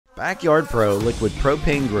Backyard Pro liquid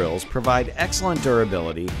propane grills provide excellent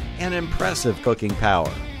durability and impressive cooking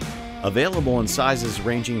power. Available in sizes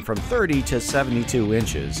ranging from 30 to 72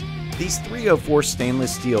 inches, these 304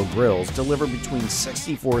 stainless steel grills deliver between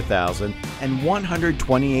 64,000 and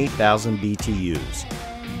 128,000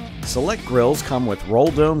 BTUs. Select grills come with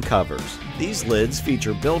roll dome covers. These lids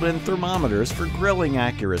feature built-in thermometers for grilling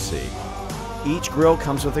accuracy. Each grill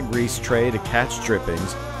comes with a grease tray to catch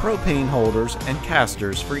drippings, propane holders, and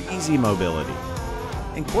casters for easy mobility.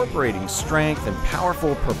 Incorporating strength and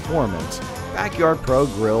powerful performance, Backyard Pro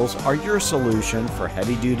grills are your solution for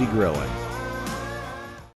heavy-duty grilling.